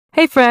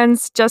Hey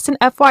friends, just an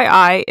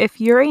FYI,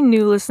 if you're a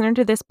new listener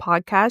to this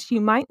podcast,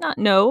 you might not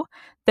know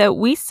that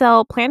we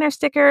sell planner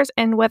stickers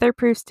and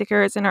weatherproof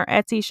stickers in our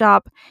Etsy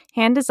shop,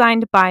 hand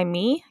designed by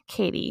me,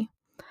 Katie.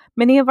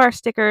 Many of our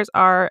stickers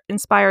are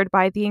inspired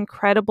by the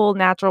incredible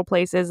natural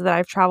places that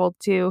I've traveled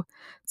to,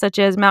 such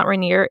as Mount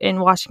Rainier in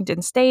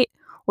Washington State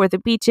or the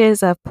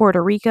beaches of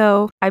Puerto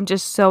Rico. I'm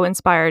just so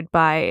inspired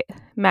by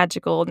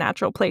magical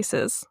natural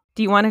places.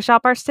 Do you want to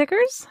shop our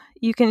stickers?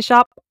 You can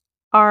shop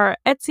our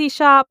Etsy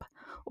shop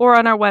or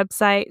on our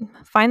website.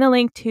 Find the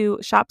link to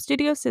Shop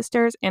Studio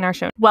Sisters in our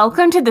show.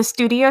 Welcome to the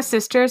Studio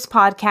Sisters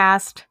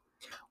podcast.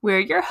 We're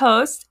your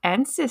hosts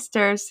and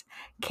sisters,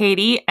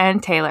 Katie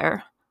and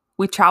Taylor.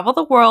 We travel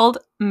the world,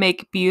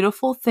 make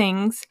beautiful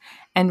things,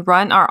 and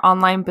run our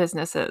online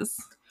businesses.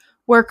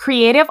 We're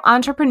creative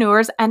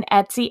entrepreneurs and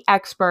Etsy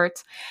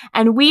experts,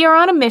 and we are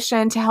on a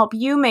mission to help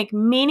you make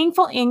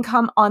meaningful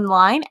income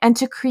online and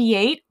to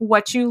create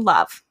what you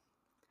love.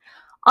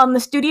 On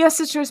the Studio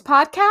Sisters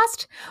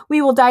podcast,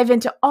 we will dive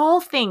into all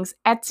things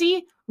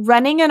Etsy,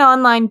 running an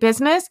online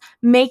business,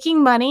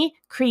 making money,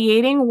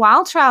 creating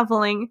while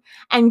traveling,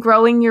 and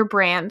growing your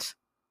brand.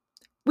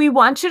 We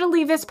want you to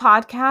leave this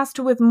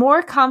podcast with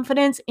more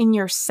confidence in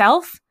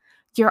yourself,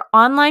 your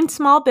online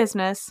small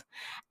business,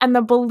 and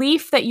the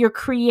belief that your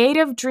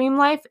creative dream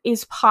life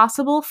is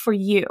possible for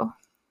you.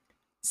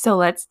 So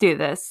let's do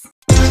this.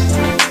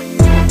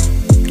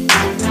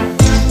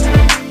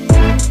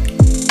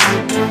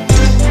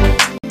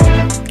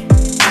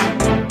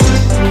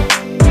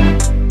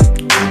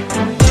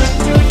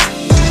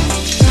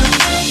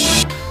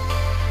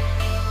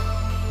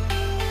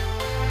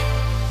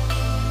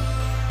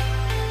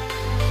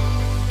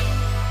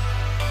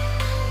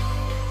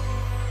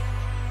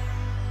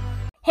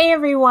 Hey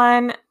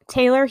everyone,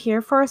 Taylor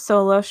here for a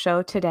solo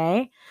show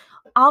today.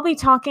 I'll be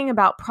talking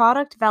about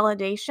product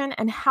validation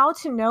and how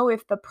to know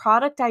if the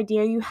product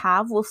idea you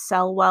have will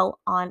sell well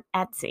on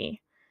Etsy.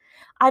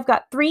 I've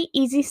got 3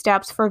 easy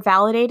steps for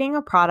validating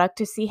a product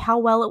to see how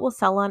well it will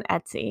sell on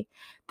Etsy.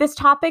 This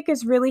topic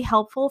is really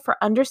helpful for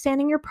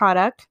understanding your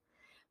product,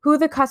 who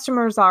the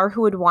customers are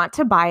who would want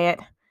to buy it,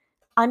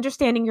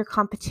 understanding your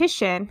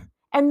competition,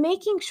 and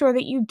making sure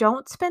that you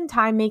don't spend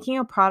time making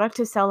a product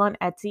to sell on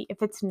Etsy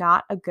if it's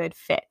not a good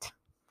fit.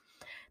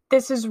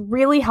 This is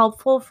really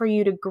helpful for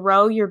you to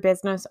grow your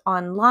business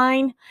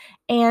online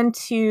and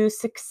to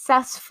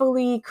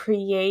successfully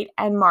create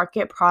and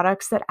market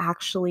products that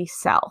actually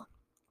sell.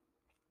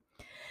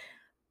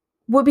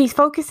 We'll be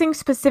focusing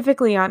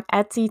specifically on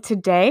Etsy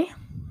today.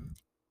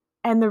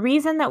 And the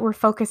reason that we're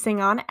focusing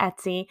on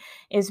Etsy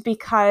is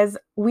because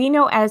we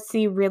know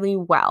Etsy really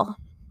well.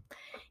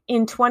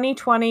 In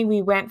 2020,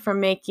 we went from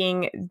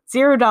making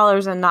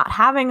 $0 and not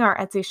having our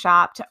Etsy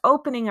shop to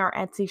opening our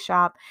Etsy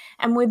shop,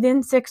 and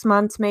within 6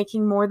 months,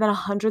 making more than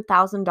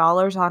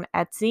 $100,000 on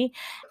Etsy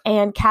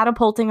and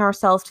catapulting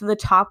ourselves to the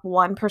top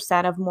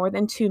 1% of more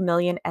than 2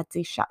 million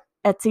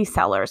Etsy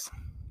sellers.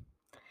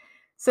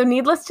 So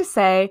needless to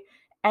say,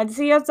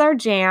 Etsy is our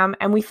jam,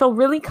 and we feel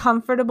really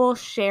comfortable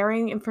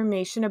sharing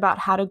information about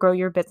how to grow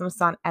your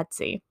business on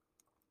Etsy.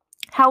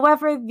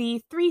 However,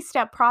 the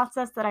 3-step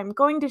process that I'm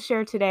going to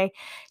share today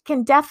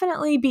can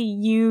definitely be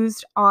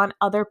used on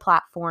other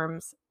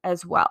platforms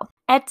as well.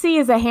 Etsy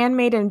is a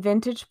handmade and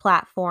vintage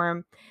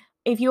platform.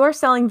 If you are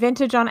selling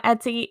vintage on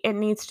Etsy,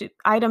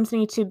 items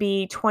need to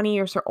be 20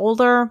 years or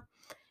older.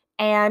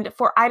 And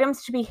for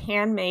items to be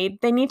handmade,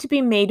 they need to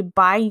be made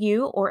by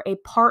you or a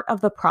part of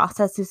the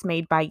process is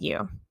made by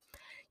you.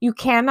 You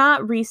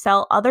cannot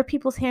resell other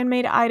people's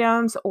handmade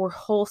items or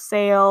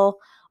wholesale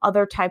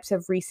other types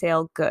of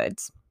resale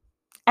goods.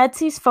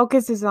 Etsy's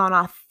focus is on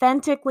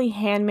authentically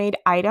handmade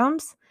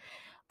items.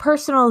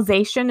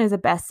 Personalization is a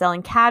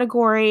best-selling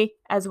category,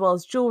 as well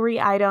as jewelry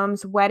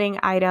items, wedding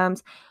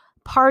items,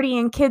 party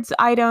and kids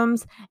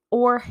items,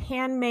 or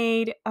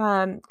handmade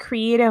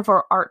creative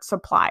or art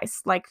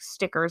supplies, like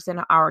stickers in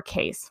our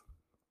case.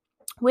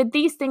 With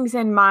these things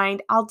in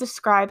mind, I'll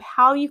describe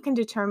how you can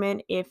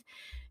determine if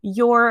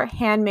your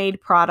handmade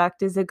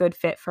product is a good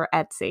fit for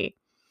Etsy.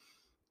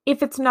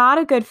 If it's not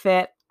a good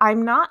fit,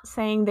 I'm not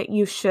saying that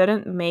you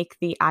shouldn't make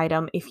the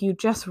item if you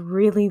just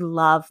really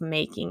love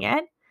making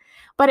it,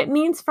 but it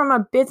means from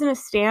a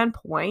business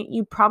standpoint,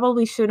 you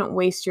probably shouldn't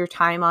waste your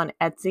time on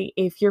Etsy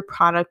if your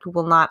product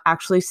will not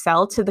actually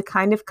sell to the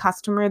kind of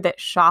customer that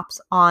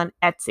shops on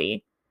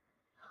Etsy.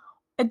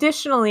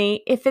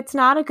 Additionally, if it's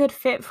not a good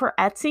fit for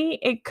Etsy,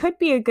 it could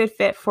be a good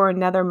fit for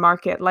another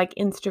market like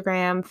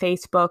Instagram,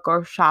 Facebook,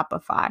 or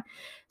Shopify.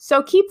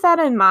 So keep that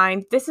in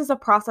mind. This is a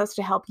process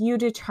to help you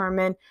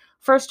determine,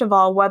 first of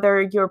all,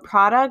 whether your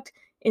product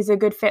is a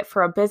good fit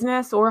for a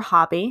business or a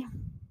hobby.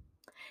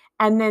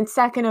 And then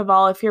second of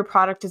all, if your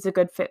product is a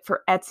good fit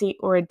for Etsy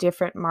or a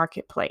different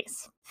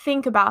marketplace.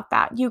 Think about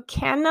that. You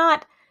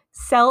cannot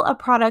sell a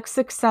product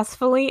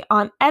successfully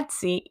on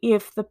Etsy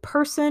if the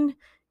person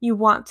you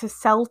want to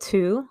sell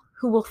to,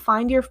 who will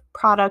find your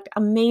product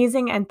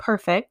amazing and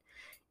perfect,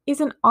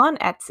 isn't on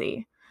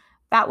Etsy.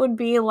 That would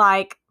be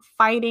like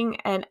fighting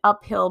an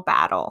uphill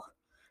battle.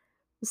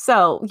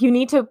 So you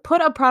need to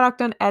put a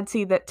product on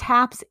Etsy that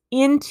taps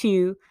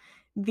into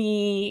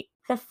the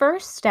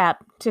first step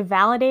to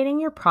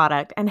validating your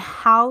product and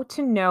how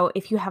to know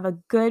if you have a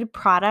good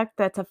product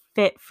that's a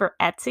fit for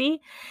Etsy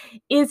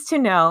is to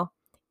know,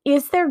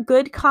 is there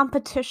good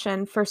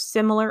competition for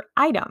similar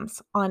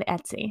items on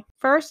Etsy?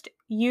 First,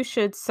 you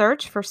should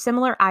search for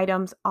similar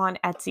items on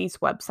Etsy's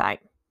website.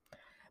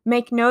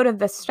 Make note of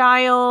the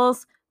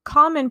styles,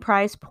 common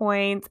price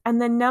points, and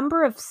the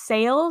number of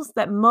sales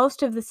that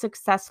most of the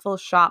successful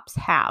shops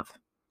have.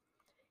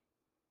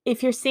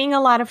 If you're seeing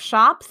a lot of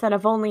shops that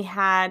have only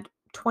had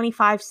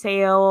 25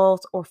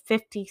 sales or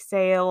 50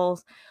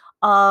 sales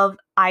of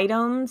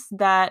items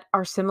that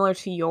are similar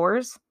to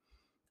yours,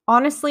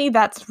 honestly,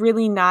 that's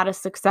really not a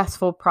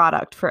successful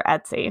product for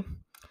Etsy.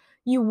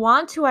 You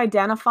want to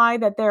identify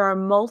that there are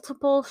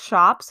multiple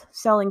shops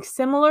selling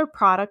similar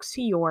products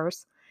to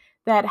yours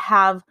that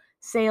have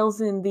sales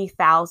in the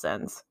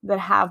thousands, that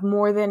have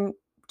more than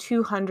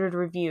 200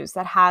 reviews,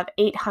 that have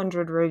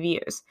 800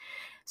 reviews.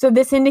 So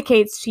this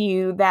indicates to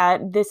you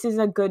that this is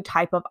a good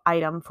type of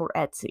item for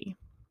Etsy.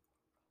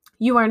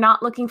 You are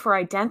not looking for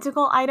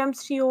identical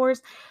items to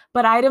yours,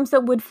 but items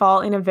that would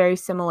fall in a very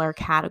similar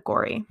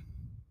category.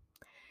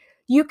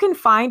 You can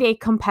find a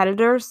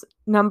competitor's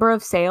number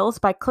of sales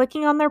by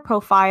clicking on their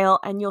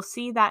profile, and you'll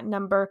see that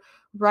number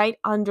right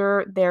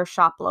under their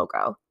shop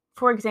logo.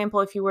 For example,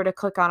 if you were to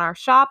click on our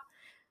Shop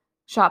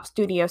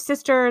Studio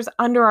Sisters,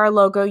 under our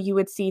logo, you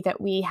would see that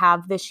we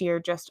have this year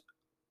just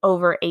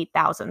over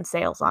 8,000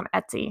 sales on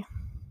Etsy.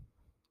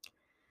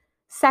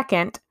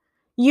 Second,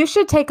 you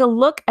should take a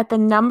look at the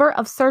number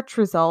of search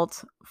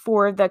results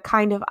for the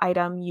kind of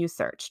item you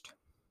searched.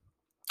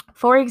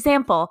 For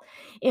example,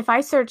 if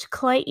I search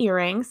clay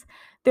earrings,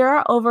 there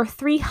are over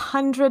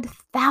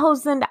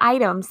 300,000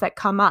 items that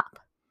come up.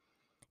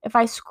 If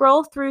I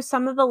scroll through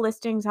some of the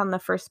listings on the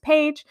first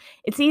page,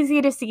 it's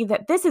easy to see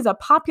that this is a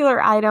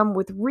popular item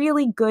with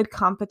really good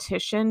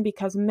competition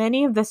because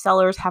many of the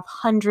sellers have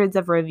hundreds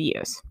of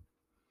reviews.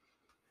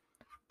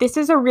 This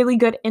is a really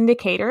good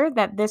indicator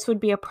that this would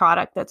be a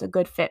product that's a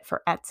good fit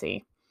for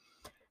Etsy.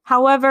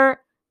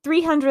 However,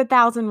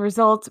 300,000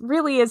 results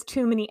really is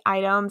too many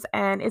items,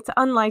 and it's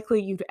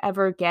unlikely you'd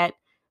ever get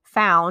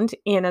found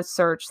in a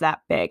search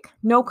that big.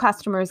 No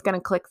customer is going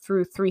to click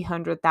through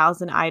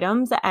 300,000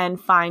 items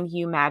and find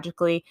you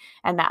magically,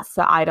 and that's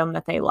the item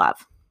that they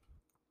love.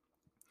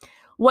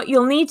 What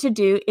you'll need to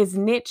do is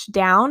niche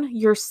down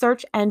your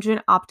search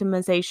engine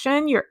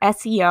optimization, your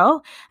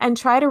SEO, and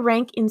try to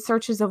rank in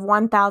searches of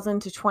 1,000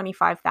 to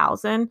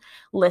 25,000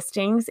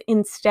 listings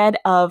instead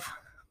of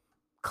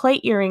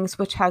clay earrings,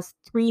 which has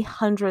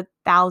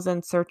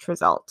 300,000 search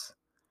results.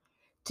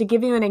 To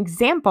give you an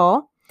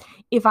example,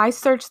 if I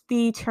search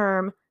the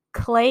term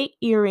clay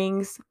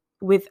earrings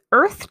with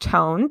earth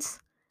tones,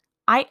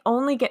 I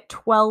only get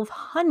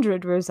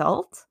 1,200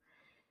 results.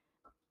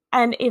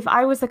 And if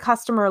I was a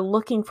customer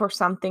looking for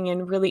something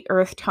in really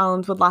earth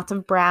tones with lots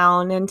of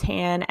brown and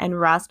tan and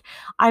rust,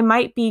 I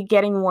might be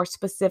getting more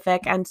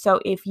specific. And so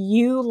if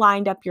you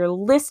lined up your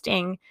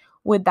listing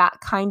with that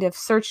kind of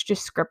search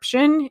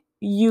description,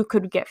 you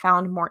could get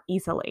found more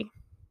easily.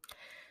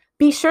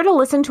 Be sure to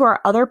listen to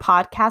our other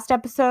podcast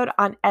episode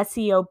on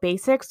SEO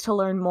basics to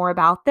learn more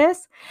about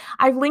this.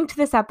 I've linked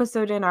this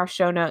episode in our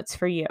show notes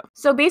for you.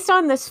 So based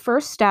on this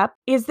first step,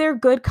 is there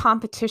good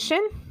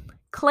competition?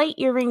 Clay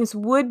earrings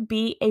would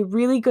be a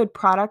really good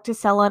product to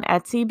sell on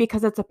Etsy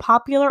because it's a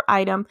popular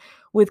item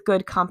with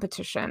good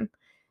competition.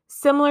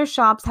 Similar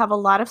shops have a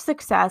lot of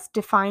success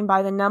defined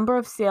by the number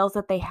of sales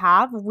that they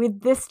have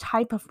with this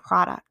type of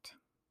product.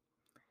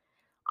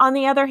 On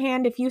the other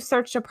hand, if you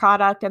search a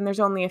product and there's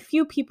only a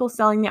few people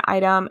selling the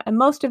item, and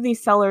most of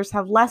these sellers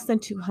have less than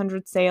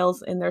 200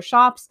 sales in their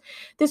shops,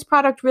 this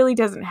product really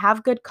doesn't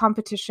have good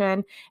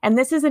competition, and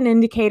this is an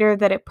indicator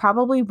that it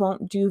probably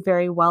won't do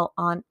very well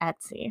on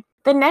Etsy.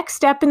 The next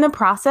step in the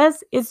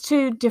process is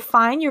to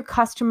define your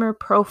customer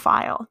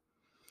profile.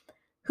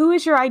 Who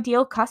is your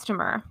ideal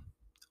customer?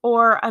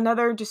 Or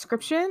another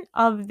description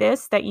of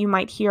this that you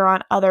might hear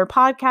on other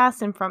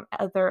podcasts and from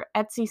other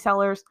Etsy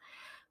sellers: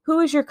 who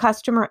is your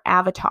customer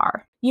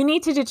avatar? You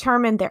need to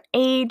determine their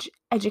age,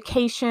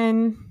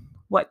 education,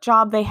 what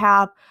job they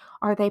have.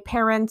 Are they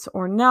parents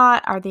or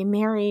not? Are they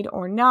married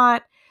or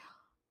not?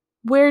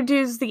 Where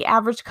does the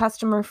average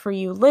customer for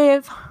you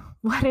live?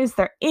 What is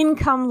their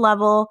income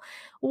level?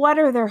 What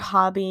are their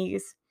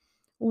hobbies?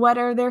 What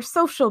are their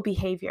social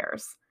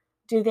behaviors?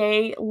 Do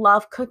they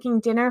love cooking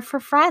dinner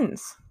for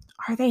friends?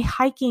 Are they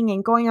hiking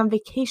and going on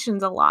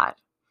vacations a lot?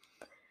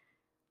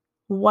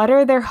 What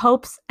are their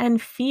hopes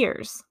and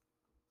fears?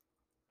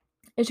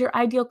 Is your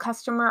ideal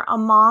customer a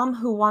mom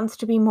who wants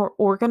to be more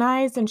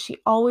organized and she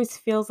always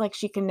feels like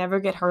she can never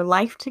get her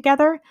life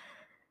together?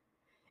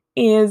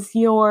 Is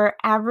your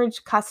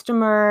average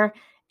customer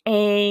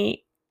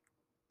a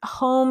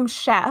home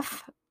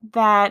chef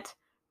that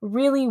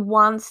really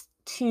wants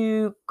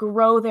to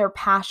grow their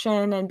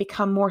passion and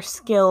become more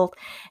skilled,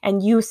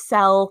 and you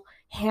sell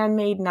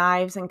handmade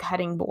knives and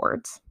cutting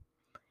boards?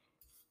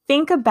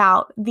 Think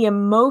about the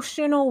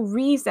emotional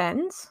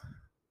reasons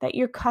that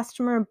your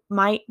customer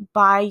might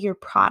buy your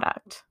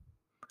product.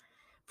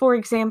 For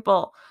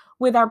example,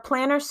 with our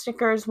planner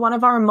stickers, one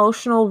of our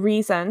emotional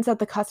reasons that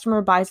the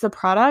customer buys the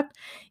product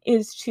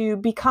is to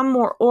become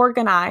more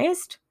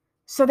organized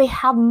so they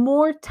have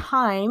more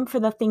time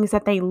for the things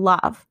that they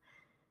love.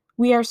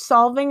 We are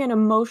solving an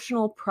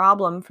emotional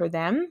problem for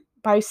them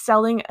by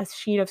selling a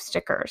sheet of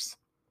stickers.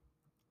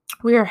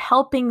 We are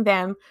helping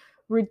them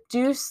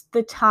reduce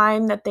the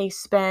time that they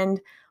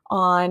spend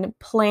on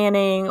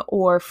planning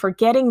or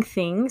forgetting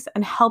things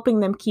and helping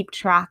them keep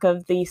track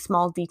of the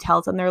small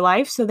details in their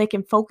life so they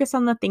can focus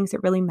on the things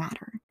that really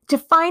matter.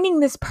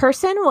 Defining this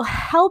person will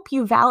help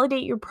you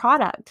validate your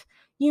product.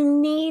 You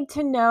need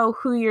to know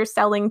who you're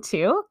selling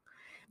to.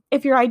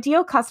 If your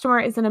ideal customer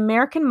is an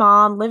American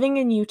mom living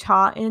in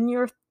Utah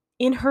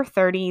in her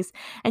 30s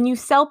and you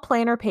sell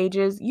planner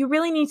pages, you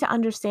really need to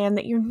understand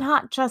that you're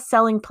not just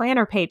selling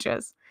planner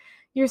pages.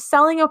 You're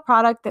selling a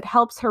product that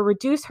helps her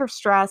reduce her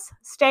stress,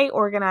 stay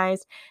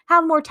organized,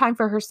 have more time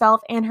for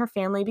herself and her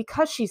family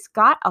because she's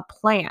got a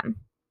plan.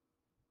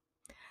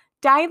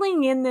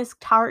 Dialing in this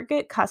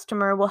target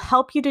customer will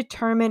help you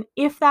determine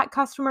if that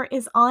customer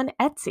is on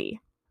Etsy.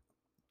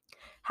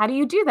 How do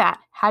you do that?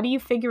 How do you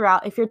figure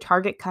out if your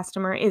target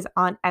customer is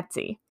on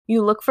Etsy?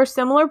 You look for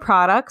similar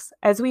products,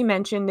 as we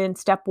mentioned in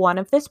step 1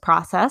 of this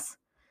process,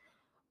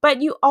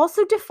 but you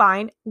also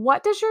define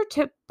what does your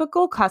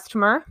typical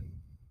customer,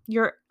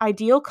 your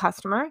ideal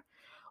customer,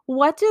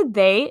 what do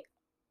they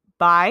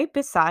buy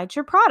besides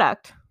your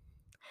product?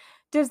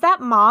 Does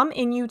that mom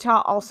in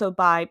Utah also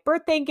buy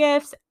birthday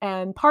gifts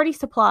and party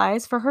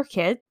supplies for her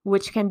kid,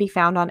 which can be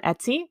found on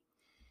Etsy?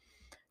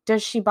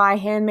 Does she buy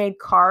handmade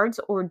cards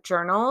or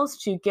journals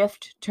to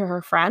gift to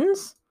her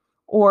friends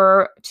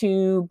or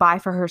to buy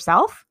for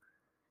herself?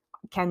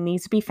 Can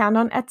these be found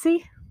on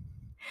Etsy?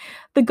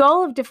 The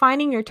goal of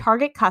defining your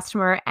target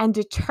customer and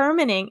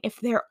determining if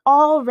they're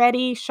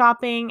already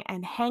shopping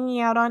and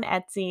hanging out on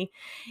Etsy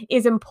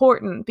is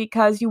important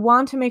because you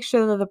want to make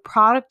sure that the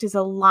product is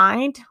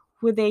aligned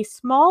with a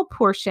small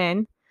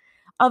portion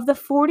of the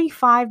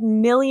 45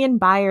 million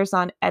buyers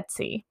on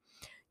Etsy.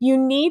 You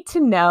need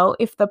to know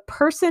if the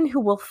person who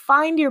will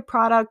find your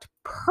product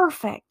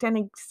perfect and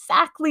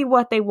exactly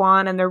what they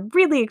want and they're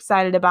really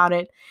excited about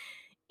it,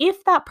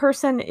 if that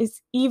person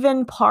is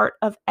even part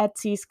of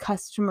Etsy's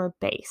customer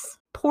base.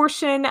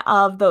 Portion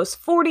of those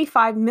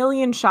 45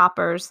 million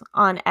shoppers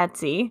on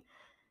Etsy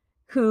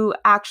who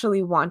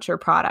actually want your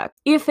product.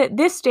 If at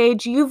this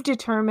stage you've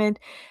determined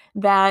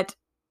that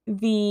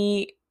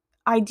the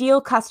ideal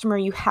customer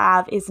you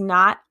have is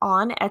not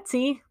on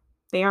Etsy,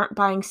 they aren't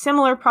buying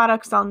similar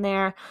products on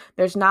there,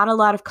 there's not a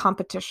lot of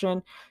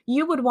competition,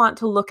 you would want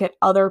to look at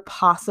other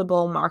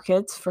possible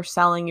markets for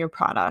selling your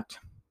product.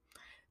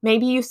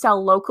 Maybe you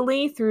sell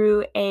locally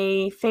through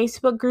a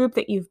Facebook group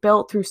that you've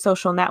built through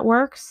social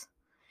networks.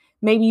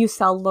 Maybe you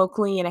sell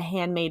locally in a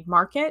handmade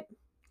market.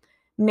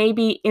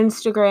 Maybe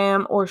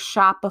Instagram or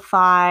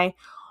Shopify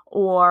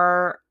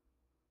or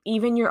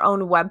even your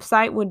own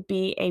website would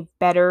be a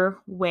better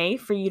way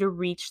for you to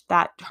reach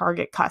that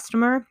target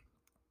customer.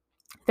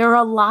 There are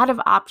a lot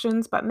of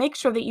options, but make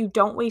sure that you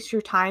don't waste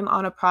your time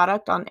on a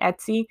product on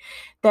Etsy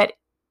that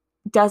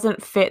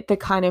doesn't fit the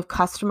kind of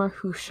customer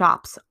who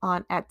shops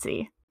on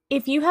Etsy.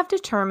 If you have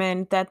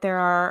determined that there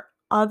are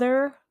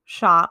other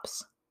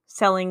shops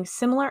selling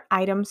similar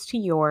items to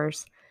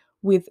yours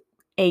with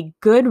a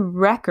good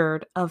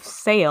record of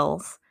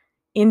sales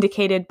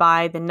indicated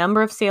by the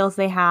number of sales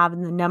they have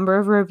and the number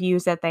of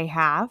reviews that they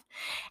have,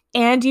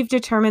 and you've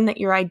determined that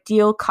your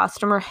ideal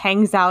customer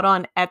hangs out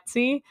on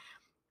Etsy,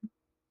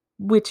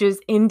 which is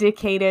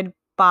indicated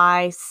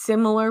by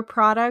similar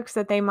products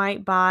that they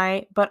might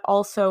buy, but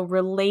also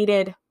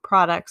related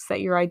products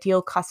that your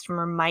ideal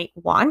customer might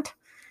want,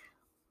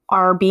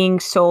 are being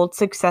sold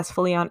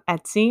successfully on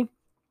Etsy.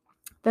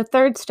 The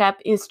third step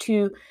is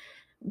to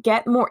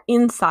get more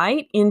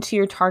insight into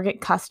your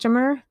target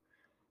customer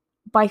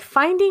by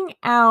finding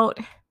out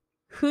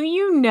who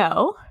you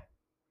know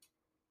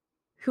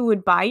who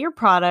would buy your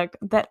product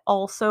that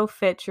also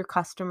fits your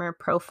customer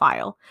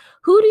profile.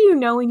 Who do you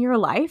know in your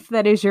life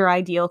that is your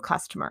ideal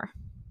customer?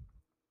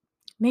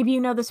 Maybe you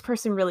know this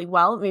person really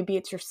well. Maybe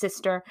it's your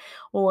sister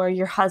or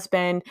your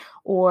husband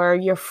or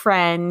your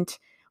friend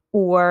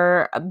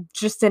or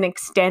just an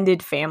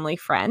extended family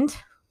friend.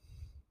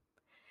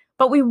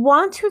 But we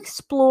want to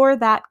explore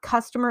that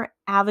customer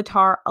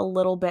avatar a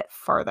little bit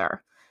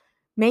further.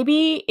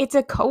 Maybe it's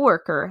a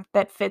coworker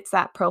that fits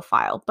that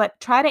profile, but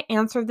try to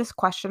answer this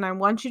question. I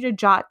want you to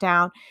jot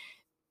down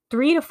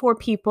 3 to 4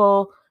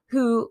 people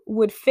who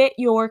would fit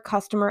your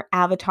customer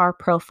avatar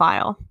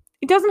profile.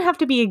 It doesn't have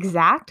to be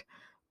exact,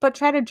 but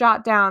try to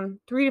jot down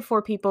 3 to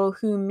 4 people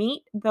who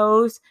meet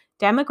those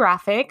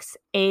demographics: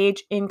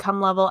 age, income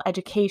level,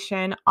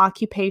 education,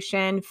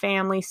 occupation,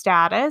 family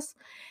status,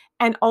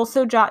 and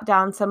also jot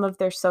down some of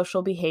their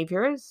social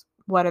behaviors.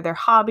 What are their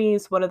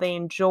hobbies? What do they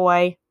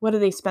enjoy? What do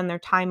they spend their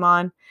time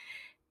on?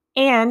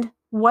 And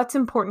what's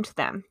important to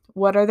them?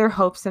 What are their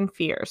hopes and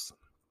fears?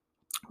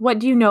 What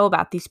do you know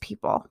about these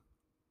people?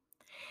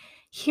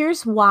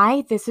 Here's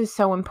why this is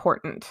so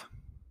important.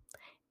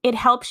 It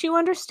helps you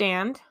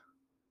understand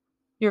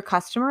your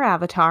customer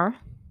avatar,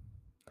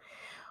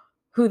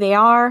 who they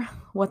are,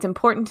 what's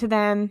important to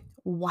them,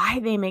 why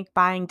they make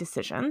buying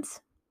decisions.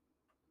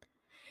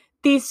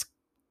 These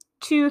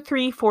 2,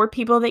 3, 4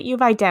 people that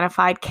you've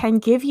identified can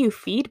give you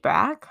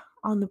feedback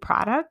on the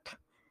product,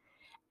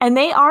 and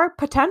they are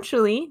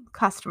potentially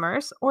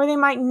customers, or they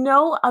might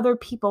know other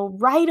people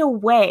right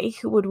away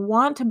who would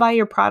want to buy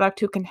your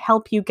product who can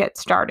help you get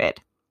started.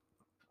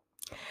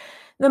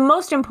 The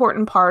most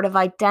important part of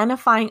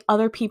identifying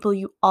other people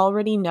you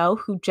already know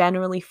who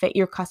generally fit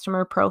your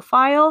customer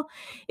profile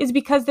is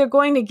because they're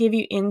going to give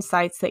you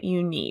insights that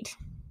you need.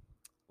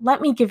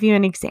 Let me give you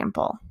an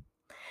example.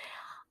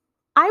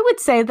 I would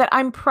say that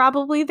I'm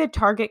probably the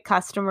target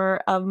customer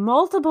of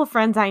multiple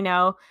friends I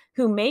know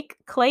who make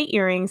clay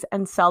earrings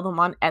and sell them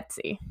on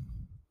Etsy.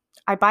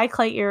 I buy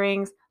clay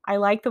earrings. I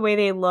like the way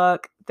they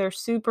look. They're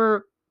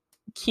super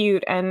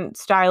cute and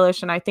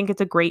stylish, and I think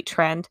it's a great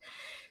trend.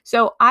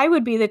 So I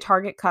would be the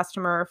target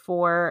customer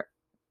for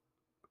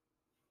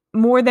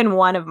more than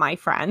one of my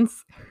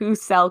friends who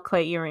sell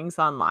clay earrings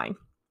online.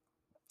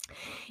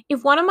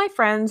 If one of my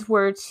friends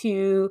were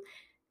to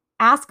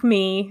ask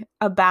me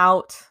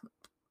about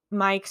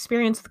my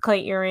experience with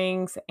clay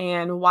earrings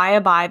and why I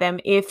buy them,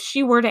 if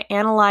she were to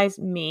analyze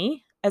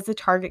me as a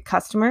target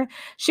customer,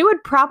 she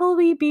would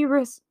probably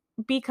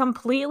be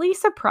completely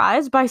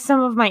surprised by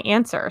some of my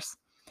answers.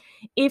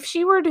 If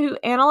she were to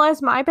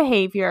analyze my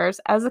behaviors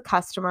as a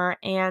customer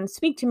and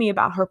speak to me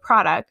about her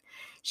product,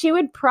 she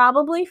would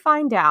probably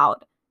find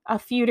out a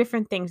few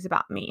different things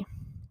about me.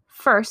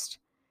 First,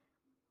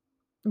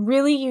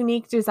 really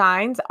unique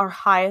designs are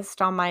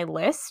highest on my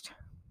list.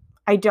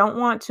 I don't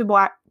want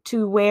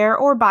to wear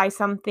or buy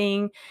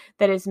something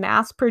that is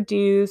mass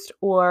produced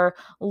or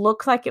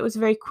looks like it was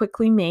very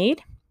quickly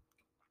made.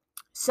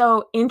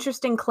 So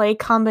interesting clay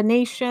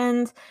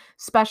combinations,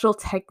 special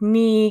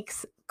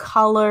techniques,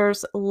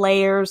 colors,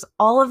 layers,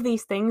 all of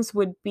these things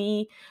would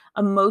be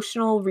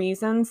emotional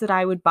reasons that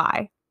I would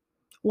buy.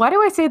 Why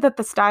do I say that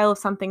the style of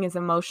something is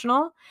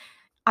emotional?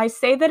 I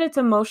say that it's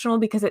emotional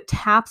because it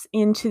taps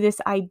into this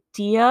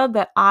idea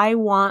that I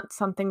want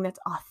something that's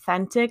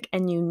authentic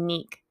and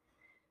unique.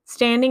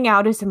 Standing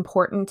out is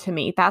important to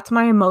me. That's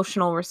my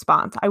emotional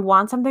response. I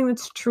want something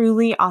that's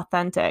truly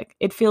authentic.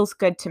 It feels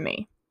good to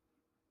me.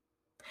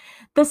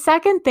 The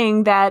second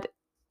thing that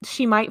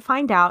she might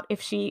find out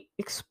if she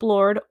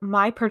explored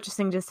my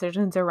purchasing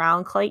decisions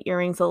around clay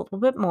earrings a little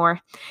bit more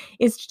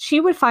is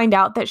she would find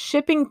out that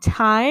shipping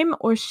time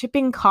or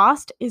shipping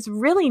cost is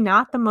really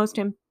not the most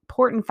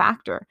important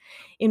factor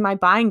in my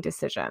buying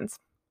decisions.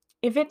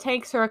 If it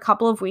takes her a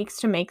couple of weeks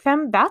to make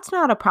them, that's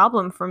not a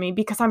problem for me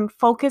because I'm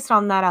focused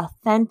on that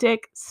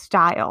authentic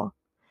style.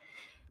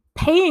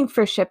 Paying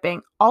for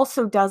shipping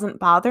also doesn't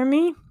bother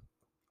me.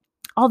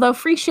 Although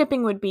free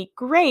shipping would be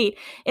great,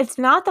 it's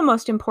not the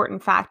most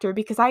important factor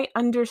because I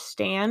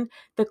understand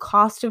the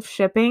cost of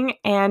shipping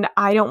and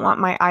I don't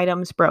want my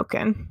items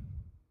broken.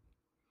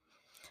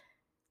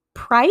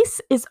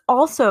 Price is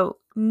also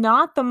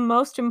not the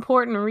most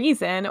important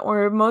reason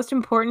or most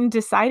important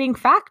deciding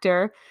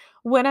factor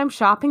when I'm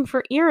shopping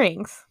for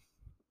earrings.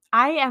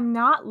 I am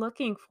not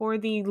looking for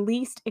the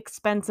least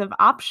expensive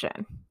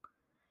option.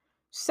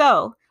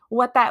 So,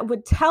 what that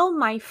would tell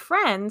my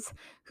friends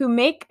who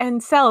make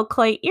and sell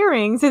clay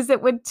earrings is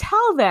it would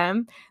tell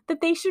them that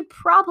they should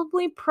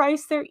probably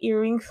price their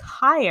earrings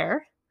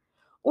higher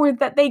or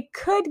that they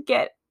could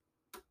get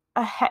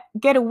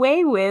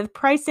away with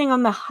pricing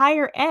on the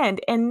higher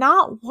end and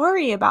not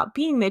worry about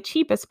being the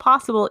cheapest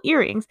possible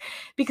earrings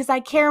because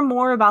I care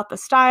more about the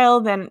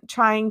style than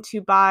trying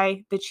to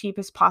buy the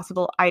cheapest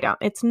possible item.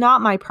 It's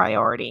not my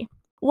priority.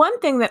 One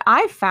thing that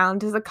I've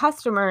found as a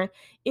customer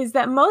is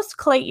that most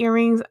clay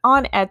earrings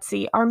on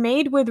Etsy are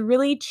made with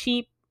really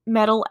cheap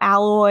metal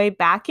alloy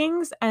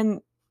backings,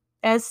 and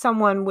as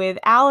someone with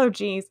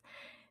allergies,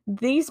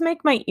 these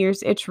make my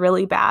ears itch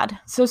really bad.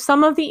 So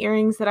some of the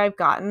earrings that I've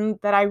gotten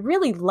that I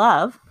really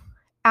love,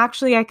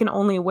 actually I can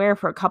only wear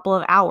for a couple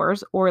of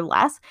hours or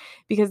less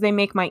because they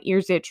make my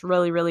ears itch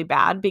really, really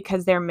bad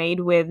because they're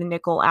made with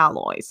nickel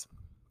alloys.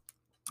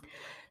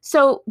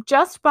 So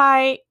just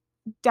by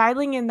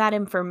dialing in that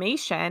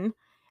information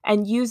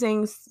and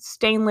using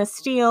stainless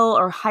steel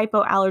or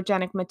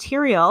hypoallergenic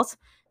materials,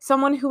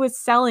 someone who is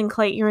selling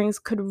clay earrings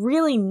could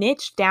really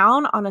niche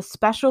down on a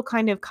special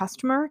kind of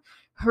customer,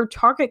 her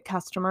target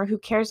customer who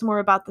cares more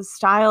about the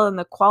style and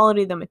the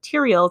quality of the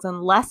materials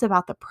and less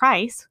about the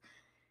price.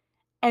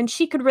 And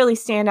she could really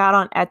stand out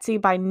on Etsy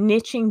by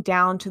niching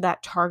down to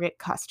that target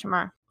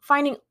customer.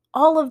 Finding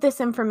all of this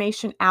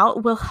information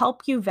out will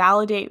help you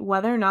validate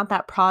whether or not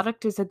that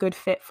product is a good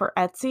fit for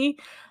Etsy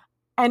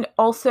and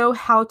also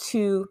how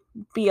to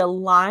be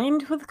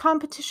aligned with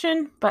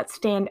competition but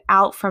stand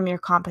out from your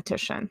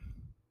competition.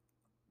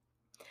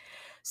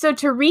 So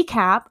to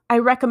recap, I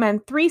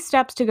recommend 3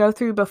 steps to go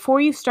through before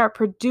you start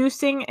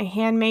producing a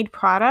handmade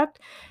product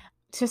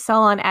to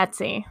sell on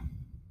Etsy.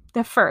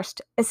 The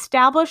first,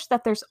 establish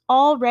that there's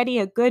already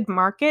a good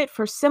market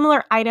for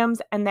similar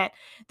items and that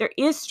there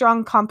is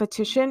strong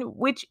competition,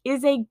 which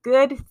is a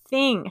good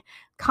thing.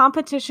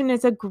 Competition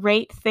is a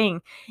great thing.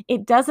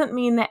 It doesn't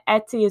mean that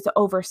Etsy is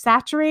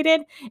oversaturated.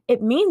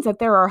 It means that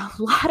there are a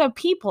lot of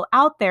people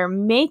out there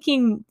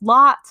making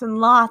lots and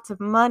lots of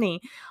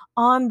money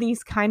on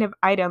these kind of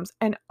items.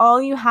 And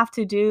all you have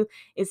to do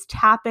is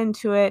tap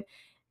into it,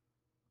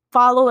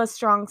 follow a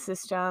strong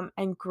system,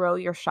 and grow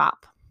your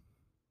shop.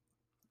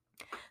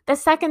 The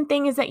second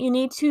thing is that you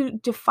need to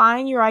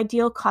define your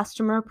ideal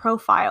customer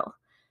profile.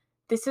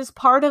 This is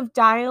part of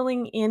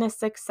dialing in a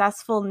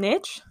successful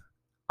niche.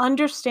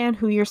 Understand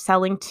who you're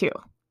selling to.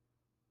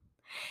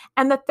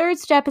 And the third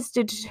step is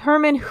to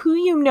determine who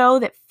you know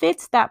that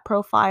fits that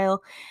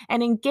profile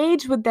and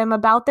engage with them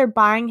about their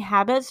buying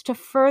habits to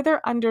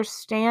further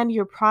understand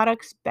your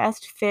product's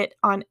best fit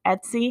on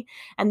Etsy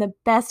and the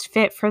best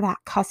fit for that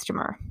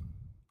customer.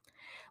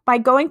 By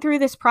going through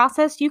this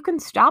process, you can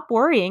stop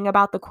worrying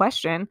about the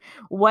question,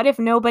 what if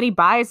nobody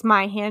buys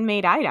my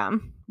handmade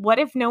item? What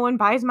if no one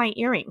buys my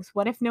earrings?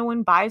 What if no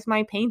one buys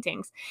my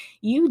paintings?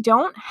 You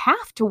don't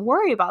have to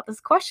worry about this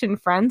question,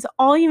 friends.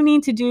 All you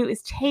need to do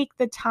is take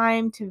the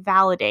time to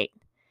validate.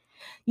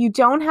 You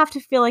don't have to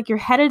feel like you're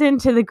headed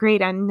into the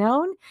great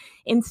unknown.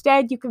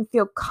 Instead, you can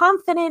feel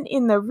confident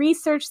in the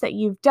research that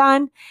you've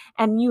done,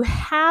 and you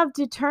have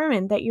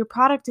determined that your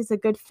product is a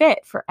good fit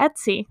for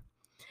Etsy.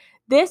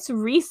 This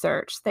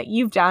research that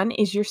you've done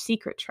is your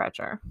secret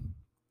treasure.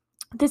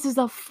 This is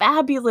a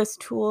fabulous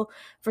tool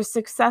for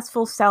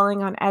successful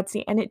selling on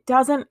Etsy, and it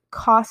doesn't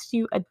cost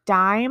you a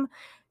dime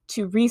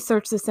to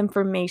research this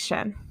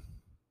information.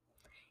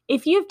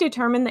 If you've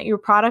determined that your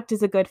product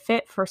is a good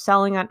fit for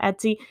selling on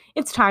Etsy,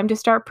 it's time to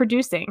start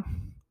producing.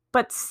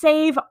 But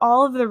save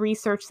all of the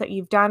research that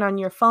you've done on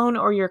your phone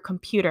or your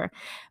computer.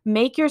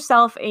 Make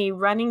yourself a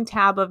running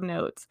tab of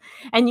notes.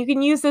 And you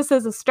can use this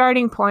as a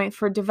starting point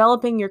for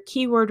developing your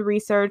keyword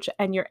research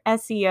and your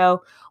SEO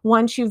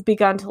once you've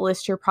begun to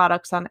list your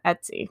products on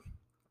Etsy.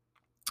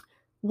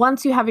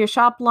 Once you have your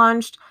shop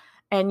launched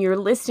and you're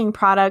listing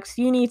products,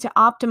 you need to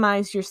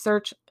optimize your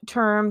search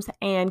terms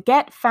and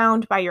get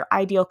found by your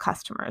ideal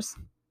customers.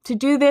 To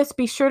do this,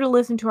 be sure to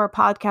listen to our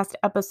podcast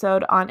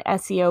episode on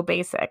SEO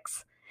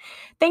basics.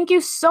 Thank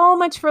you so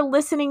much for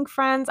listening,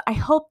 friends. I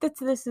hope that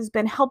this has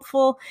been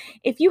helpful.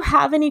 If you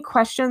have any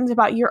questions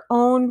about your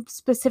own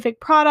specific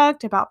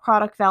product, about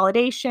product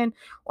validation,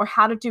 or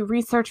how to do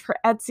research for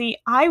Etsy,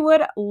 I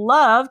would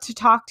love to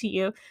talk to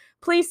you.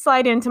 Please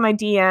slide into my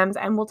DMs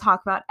and we'll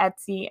talk about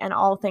Etsy and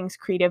all things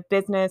creative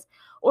business,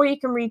 or you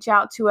can reach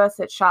out to us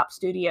at Shop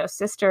Studio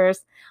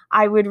Sisters.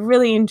 I would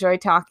really enjoy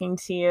talking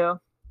to you.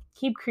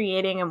 Keep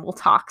creating and we'll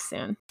talk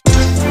soon.